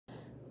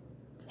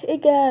Hey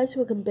guys,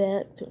 welcome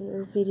back to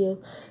another video.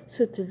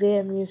 So today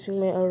I'm using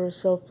my other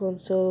cell phone,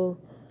 so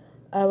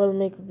I will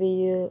make a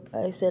video.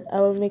 I said I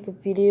will make a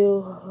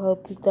video how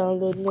to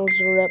download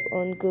Nullzerep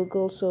on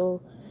Google,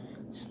 so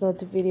it's not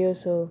the video,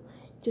 so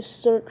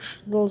just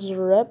search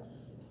Nullzerep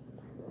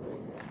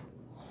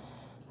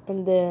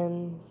and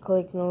then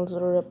click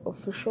Nullzerep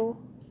official.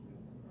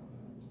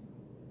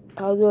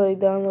 How do I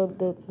download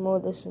the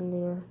mod is in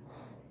there?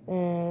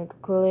 And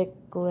click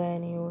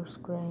Granny. Where's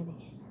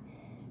Granny?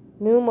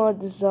 New mod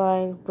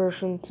design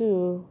version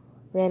 2,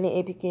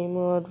 Granny APK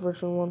mod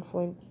version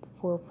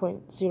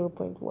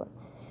 1.4.0.1.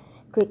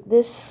 Click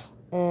this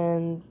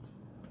and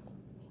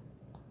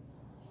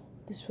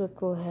this is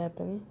what will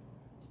happen.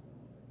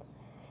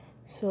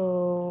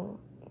 So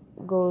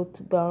go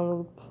to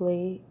download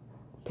play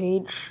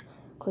page,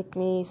 click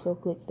me, so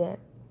click that.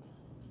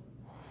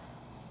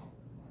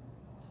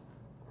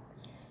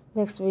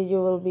 Next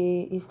video will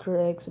be Easter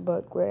eggs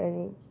about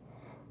Granny,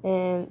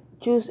 and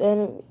choose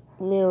any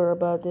mirror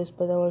about this,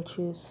 but I will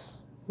choose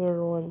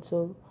mirror 1,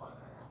 so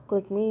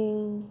click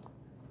me,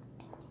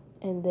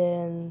 and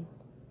then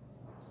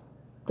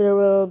there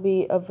will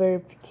be a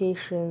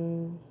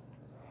verification.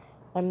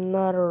 I'm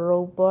not a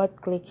robot.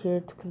 Click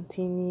here to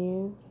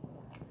continue.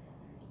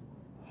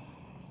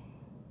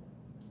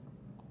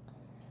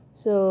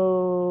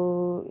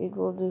 So it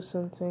will do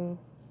something.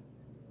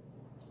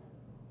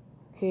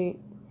 Okay,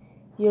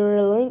 your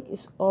link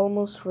is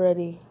almost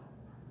ready.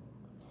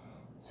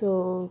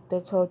 So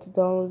that's how to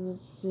download.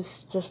 This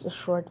is just a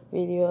short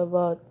video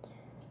about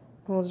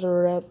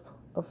Nullzerep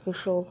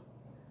official.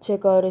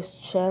 Check out his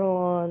channel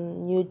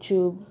on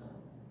YouTube.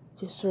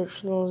 Just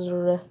search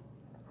Nullzerep,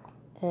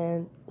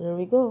 and there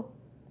we go.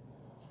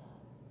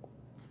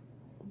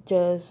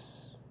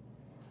 Just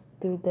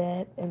do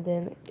that, and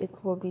then it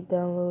will be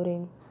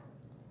downloading.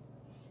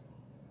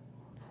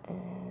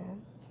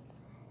 And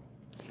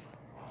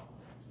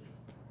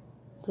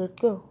there it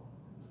go.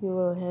 You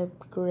will have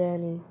the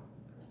Granny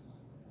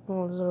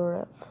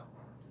Nullzerep.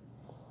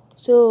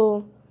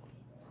 So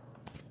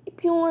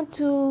if you want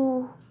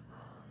to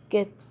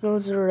get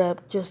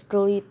Nullzerep, just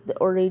delete the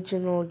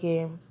original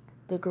game,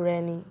 the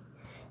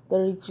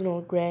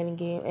original Granny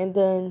game, and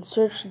then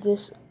search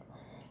this,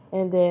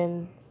 and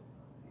then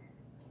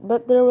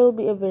but there will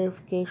be a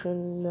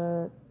verification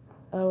that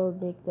I will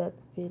make that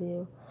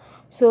video.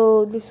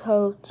 So this is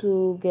how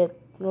to get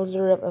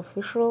Nullzerep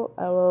official.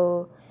 I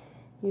will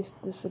use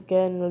this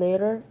again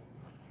later.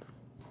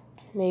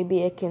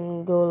 Maybe I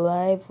can go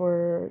live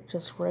or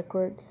just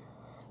record.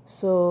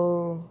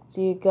 So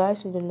see you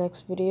guys in the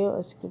next video.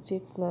 As you can see,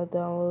 it's now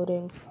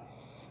downloading,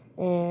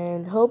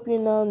 and hope you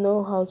now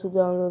know how to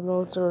download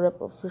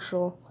Nullzerep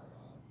official.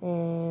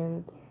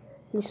 And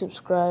please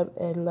subscribe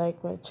and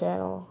like my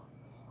channel,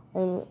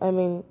 and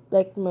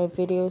like my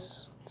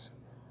videos.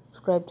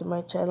 Subscribe to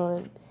my channel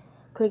and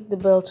click the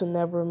bell to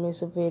never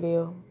miss a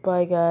video.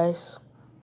 Bye guys.